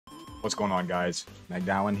What's going on, guys?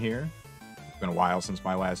 Magdallan here. It's been a while since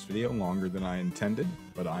my last video, longer than I intended,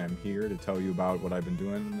 but I am here to tell you about what I've been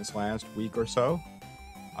doing in this last week or so.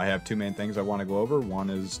 I have two main things I want to go over. One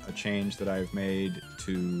is a change that I've made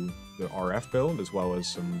to the RF build, as well as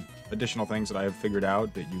some additional things that I have figured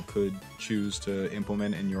out that you could choose to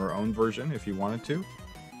implement in your own version if you wanted to.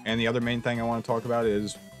 And the other main thing I want to talk about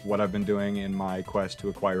is what I've been doing in my quest to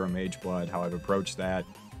acquire a Mageblood, how I've approached that,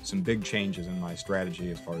 some big changes in my strategy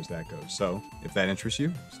as far as that goes. So, if that interests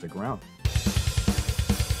you, stick around.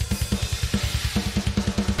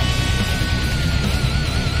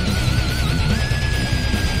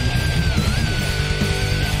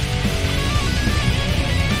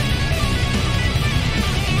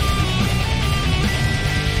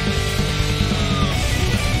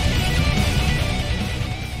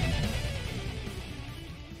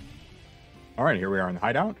 Alright, here we are in the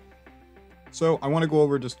hideout. So I want to go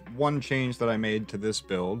over just one change that I made to this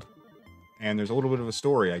build, and there's a little bit of a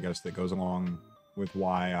story, I guess, that goes along with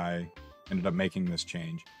why I ended up making this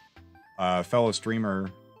change. A fellow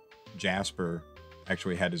streamer, Jasper,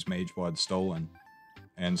 actually had his Mageblood stolen,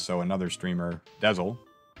 and so another streamer, Dezel,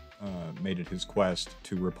 made it his quest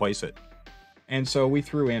to replace it. And so we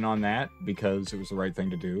threw in on that because it was the right thing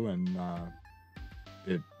to do, and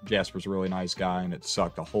Jasper's a really nice guy, and it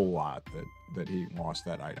sucked a whole lot that he lost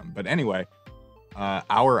that item. But anyway,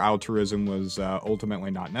 our altruism was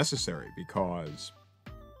ultimately not necessary because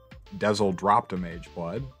Dezel dropped a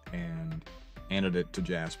Mageblood and handed it to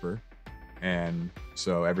Jasper, and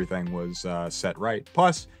so everything was set right.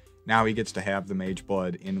 Plus, now he gets to have the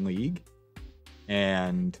Mageblood in League,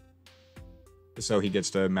 and so he gets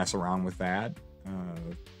to mess around with that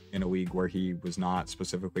in a league where he was not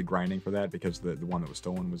specifically grinding for that because the one that was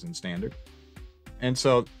stolen was in Standard. And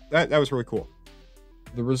so that was really cool.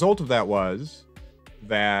 The result of that was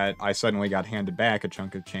that I suddenly got handed back a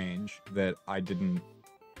chunk of change that I didn't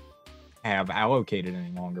have allocated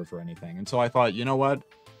any longer for anything. And so I thought, you know what?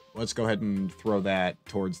 Let's go ahead and throw that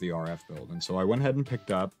towards the RF build. And so I went ahead and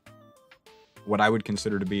picked up what I would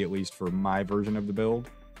consider to be, at least for my version of the build,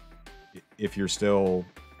 if you're still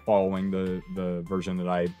following the version that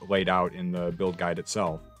I laid out in the build guide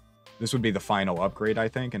itself, this would be the final upgrade, I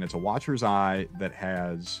think, and it's a Watcher's Eye that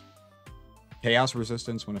has chaos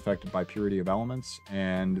resistance when affected by purity of elements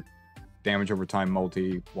and damage over time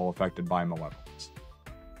multi while affected by malevolence.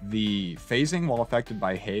 The phasing while affected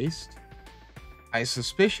by haste, I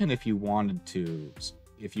suspicion if you wanted to,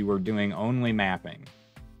 if you were doing only mapping,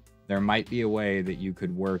 there might be a way that you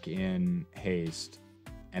could work in haste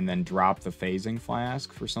and then drop the phasing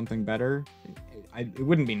flask for something better. It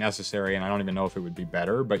wouldn't be necessary, and I don't even know if it would be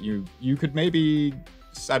better, but you could maybe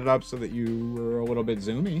set it up so that you were a little bit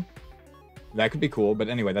zoomy. That could be cool, but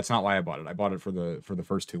anyway, that's not why I bought it. I bought it for the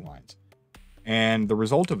first two lines. And the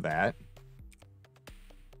result of that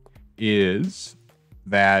is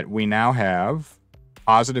that we now have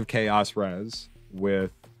positive chaos res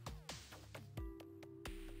with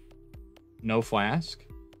no flask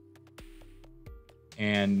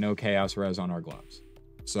and no chaos res on our gloves.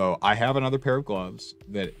 So I have another pair of gloves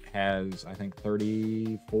that has, I think,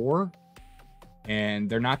 34, and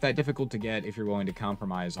they're not that difficult to get if you're willing to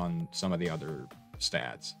compromise on some of the other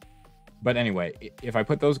stats. But anyway, if I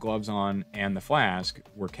put those gloves on and the flask,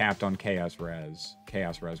 we're capped on chaos res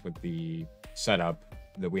with the setup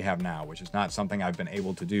that we have now, which is not something I've been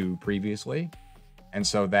able to do previously. And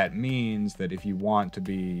so that means that if you want to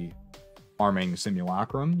be farming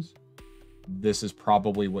simulacrums, this is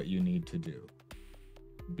probably what you need to do.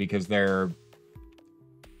 Because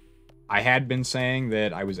I had been saying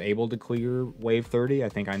that I was able to clear wave 30. I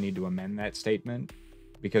think I need to amend that statement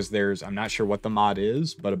because I'm not sure what the mod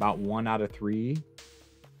is, but about 1 out of 3,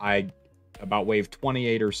 about wave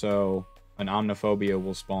 28 or so, an Omniphobia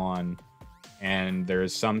will spawn, and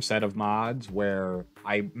there's some set of mods where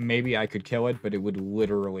maybe I could kill it, but it would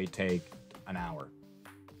literally take an hour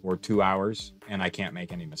or 2 hours, and I can't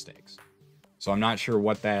make any mistakes. So I'm not sure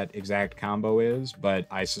what that exact combo is, but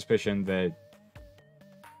I suspicion that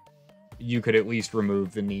you could at least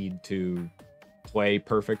remove the need to play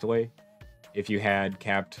perfectly if you had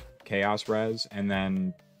capped chaos res, and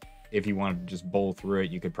then if you wanted to just bowl through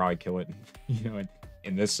it, you could probably kill it. You know,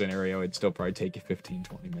 in this scenario, it'd still probably take you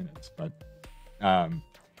 15-20 minutes. But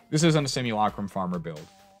this isn't a simulacrum farmer build,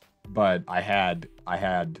 but I had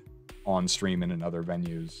on stream and in other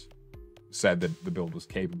venues said that the build was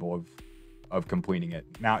capable of completing it.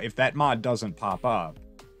 Now, if that mod doesn't pop up,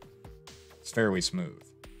 it's fairly smooth.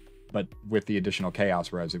 But with the additional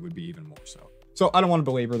chaos res, it would be even more so. So I don't want to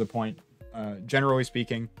belabor the point. Generally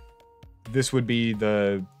speaking, this would be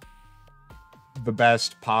the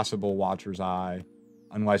best possible Watcher's Eye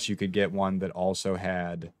unless you could get one that also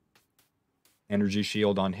had energy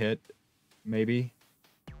shield on hit, maybe.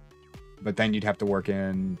 But then you'd have to work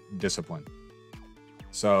in discipline.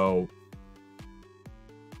 So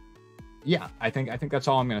yeah, I think that's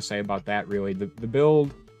all I'm gonna say about that. Really, the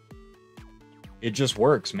build, it just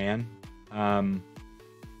works, man.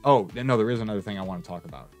 Oh no, there is another thing I want to talk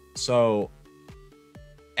about. So,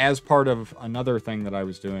 as part of another thing that I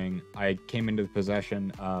was doing, I came into the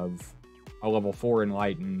possession of a level 4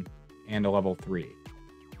 Enlighten and a level 3,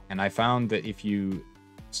 and I found that if you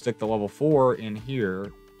stick the level 4 in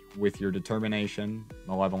here with your determination,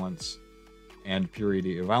 malevolence, and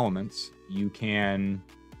purity of elements, you can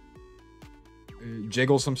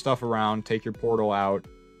jiggle some stuff around, take your portal out,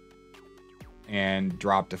 and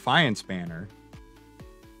drop Defiance Banner,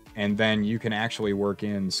 and then you can actually work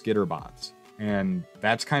in skitter bots, and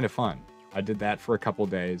that's kind of fun. I did that for a couple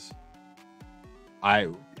days.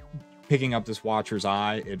 Picking up this Watcher's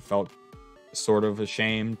Eye, it felt sort of a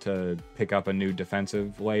shame to pick up a new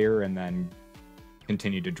defensive layer and then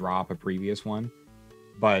continue to drop a previous one,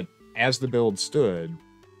 but as the build stood,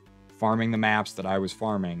 farming the maps that I was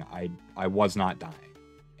farming, I was not dying.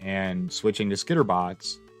 And switching to skitter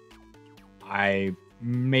bots, I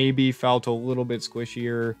maybe felt a little bit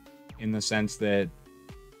squishier in the sense that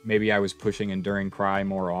maybe I was pushing Enduring Cry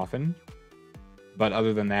more often. But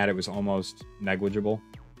other than that, it was almost negligible.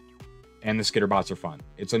 And the skitter bots are fun.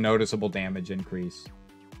 It's a noticeable damage increase.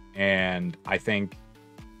 And I think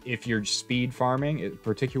if you're speed farming,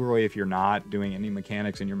 particularly if you're not doing any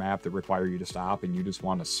mechanics in your map that require you to stop and you just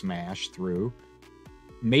want to smash through,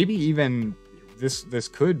 maybe even this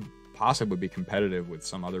could possibly be competitive with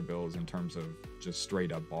some other builds in terms of just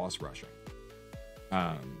straight up boss rushing.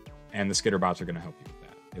 And the skitter bots are going to help you with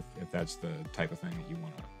that if that's the type of thing that you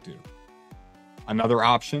want to do. Another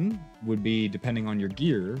option would be, depending on your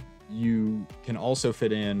gear, you can also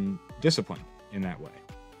fit in discipline in that way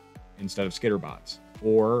instead of skitter bots,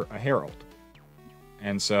 or a herald.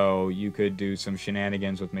 And so you could do some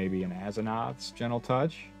shenanigans with maybe an Azzinoth's Gentle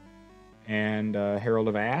Touch, and Herald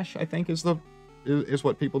of Ash, I think, is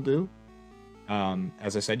what people do.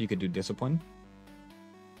 As I said, you could do discipline.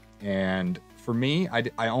 And for me,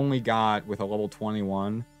 I only got, with a level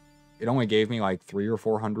 21, it only gave me like 300 or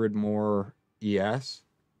 400 more ES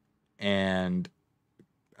and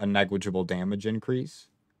a negligible damage increase.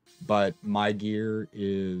 But my gear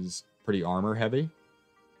is pretty armor heavy.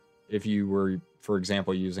 If you were, for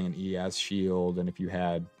example, using an ES shield, and if you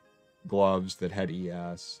had gloves that had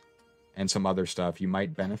ES and some other stuff, you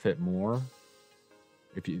might benefit more.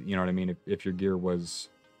 If you know what I mean? If your gear was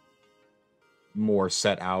more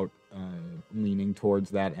set out, leaning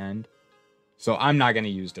towards that end. So I'm not going to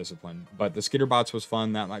use discipline, but the skitter bots was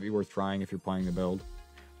fun. That might be worth trying if you're playing the build.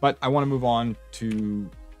 But I want to move on to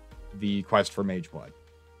the quest for Mageblood.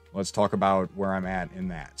 Let's talk about where I'm at in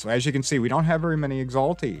that. So as you can see, we don't have very many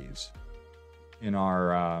Exaltees in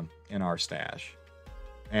our stash,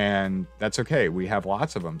 and that's okay. We have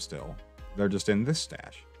lots of them still. They're just in this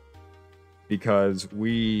stash because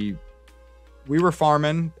we were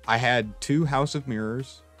farming. I had 2 House of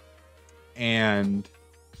Mirrors and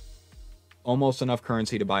almost enough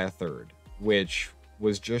currency to buy a third, which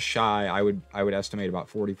was just shy. I would estimate about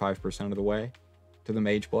 45% of the way to the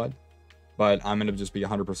Mageblood. But I'm going to just be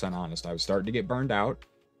 100% honest. I was starting to get burned out.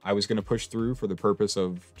 I was going to push through for the purpose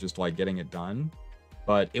of just like getting it done,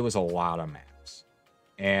 but it was a lot of maps.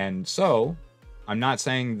 And so I'm not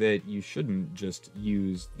saying that you shouldn't just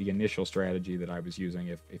use the initial strategy that I was using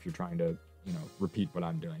if you're trying to, repeat what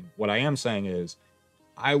I'm doing. What I am saying is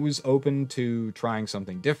I was open to trying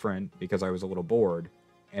something different because I was a little bored.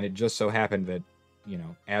 And it just so happened that,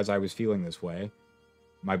 as I was feeling this way,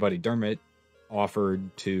 my buddy Dermot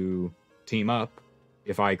offered to team up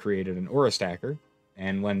if I created an Aura Stacker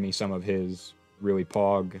and lend me some of his really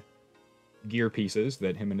pog gear pieces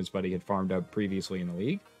that him and his buddy had farmed up previously in the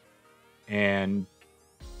league, and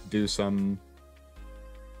do some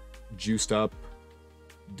juiced up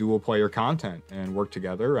dual player content and work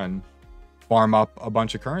together and farm up a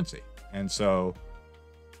bunch of currency. And so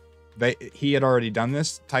he had already done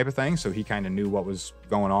this type of thing, so he kind of knew what was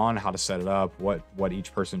going on, how to set it up, what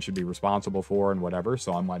each person should be responsible for and whatever.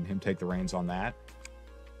 So I'm letting him take the reins on that.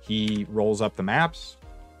 He rolls up the maps.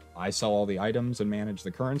 I sell all the items and manage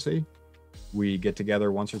the currency. We get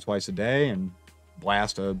together once or twice a day and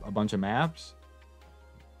blast a bunch of maps.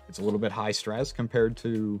 It's a little bit high stress compared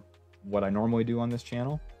to what I normally do on this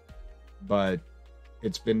channel, but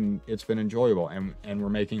it's been enjoyable, and we're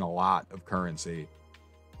making a lot of currency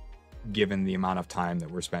given the amount of time that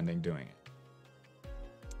we're spending doing it.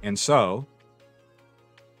 And so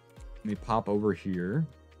let me pop over here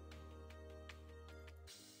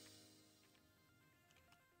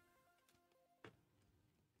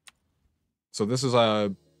So this is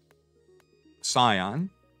a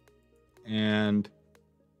Scion, and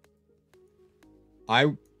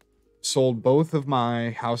I sold both of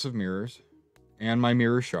my House of Mirrors and my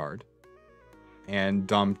Mirror Shard and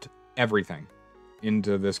dumped everything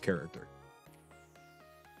into this character.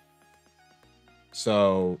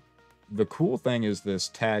 So the cool thing is this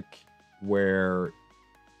tech where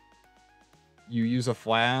you use a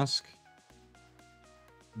flask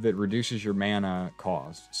that reduces your mana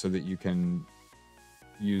cost so that you can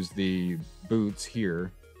use the boots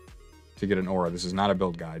here to get an aura. This is not a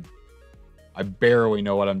build guide. I barely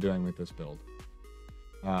know what I'm doing with this build.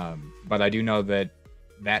 But I do know that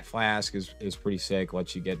that flask is pretty sick,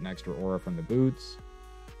 lets you get an extra aura from the boots.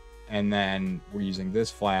 And then we're using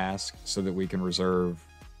this flask so that we can reserve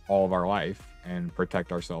all of our life and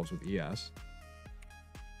protect ourselves with ES.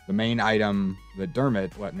 The main item that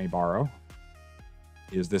Dermot let me borrow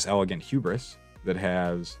is this Elegant Hubris that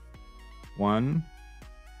has 1,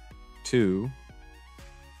 2,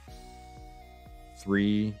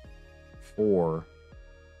 3, 4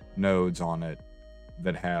 nodes on it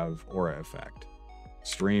that have aura effect.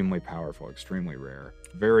 Extremely powerful, extremely rare.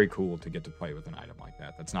 Very cool to get to play with an item like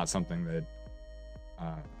that. That's not something that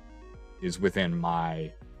is within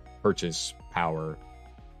my purchase power.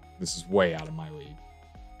 This is way out of my league.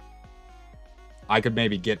 I could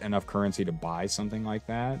maybe get enough currency to buy something like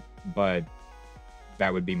that, but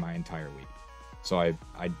that would be my entire league. So I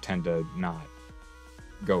tend to not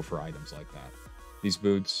go for items like that. These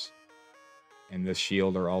boots and this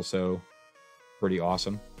shield are also pretty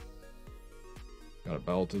awesome. Got a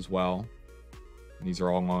belt as well. And these are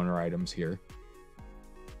all loaner items here,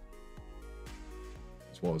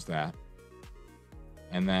 as well as that.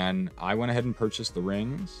 And then I went ahead and purchased the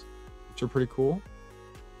rings, which are pretty cool,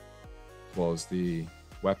 as well as the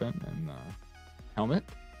weapon and the helmet.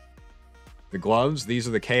 The gloves, these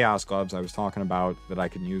are the Chaos gloves I was talking about that I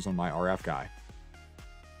can use on my RF guy.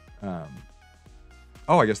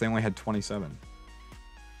 Oh, I guess they only had 27.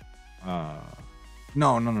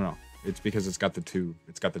 No. It's because it's got the two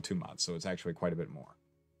mods, so it's actually quite a bit more.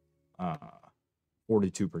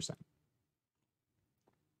 42%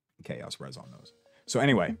 Chaos res on those. So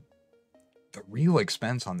anyway, the real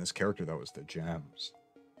expense on this character though is the gems.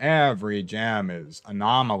 Every gem is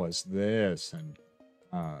anomalous this and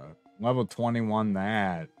level 21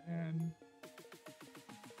 that and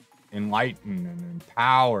enlighten and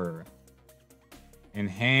empower,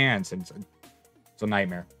 enhance, and it's a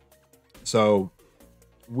nightmare. So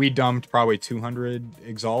we dumped probably 200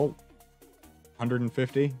 Exalt,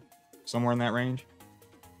 150, somewhere in that range,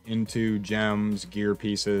 into gems, gear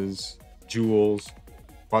pieces, jewels,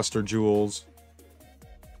 cluster jewels.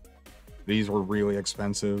 These were really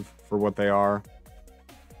expensive for what they are,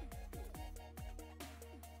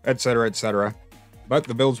 etc., etc. But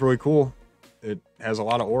the build's really cool. It has a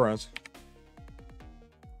lot of auras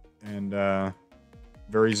and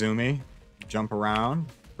very zoomy, jump around,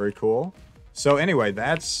 very cool. So anyway,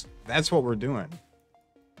 that's what we're doing.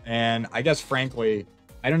 And I guess frankly,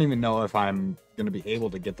 I don't even know if I'm going to be able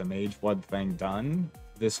to get the Mageblood thing done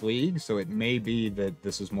this league. So it may be that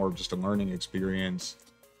this is more of just a learning experience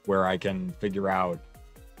where I can figure out,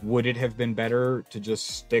 would it have been better to just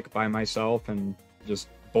stick by myself and just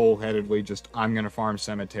bullheadedly just, I'm going to farm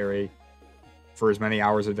Cemetery for as many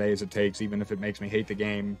hours a day as it takes, even if it makes me hate the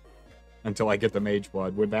game until I get the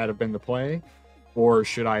Mageblood. Would that have been the play? Or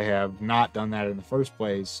should I have not done that in the first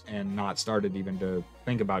place and not started even to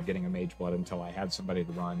think about getting a Mageblood until I had somebody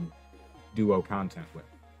to run duo content with?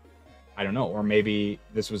 I don't know. Or maybe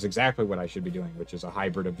this was exactly what I should be doing, which is a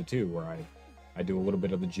hybrid of the two, where I do a little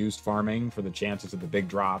bit of the juiced farming for the chances of the big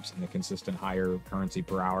drops and the consistent higher currency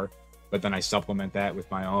per hour, but then I supplement that with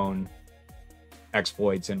my own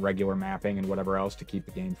exploits and regular mapping and whatever else to keep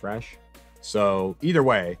the game fresh. So either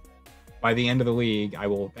way, by the end of the league, I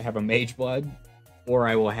will have a Mageblood, or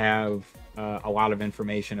I will have a lot of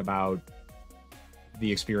information about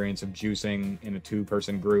the experience of juicing in a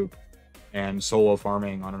two-person group and solo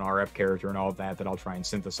farming on an RF character and all of that I'll try and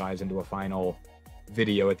synthesize into a final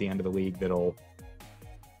video at the end of the league that'll,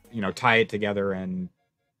 tie it together and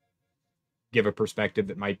give a perspective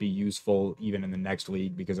that might be useful even in the next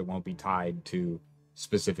league because it won't be tied to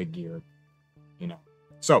specific gear,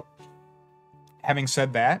 So, having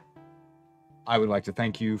said that, I would like to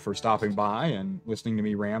thank you for stopping by and listening to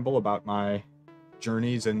me ramble about my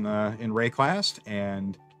journeys in Rayclast,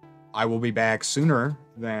 and I will be back sooner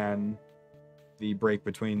than the break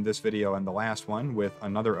between this video and the last one with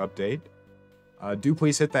another update. Do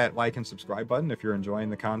please hit that like and subscribe button if you're enjoying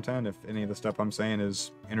the content, if any of the stuff I'm saying is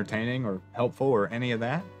entertaining or helpful or any of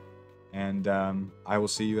that. And I will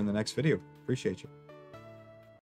see you in the next video. Appreciate you.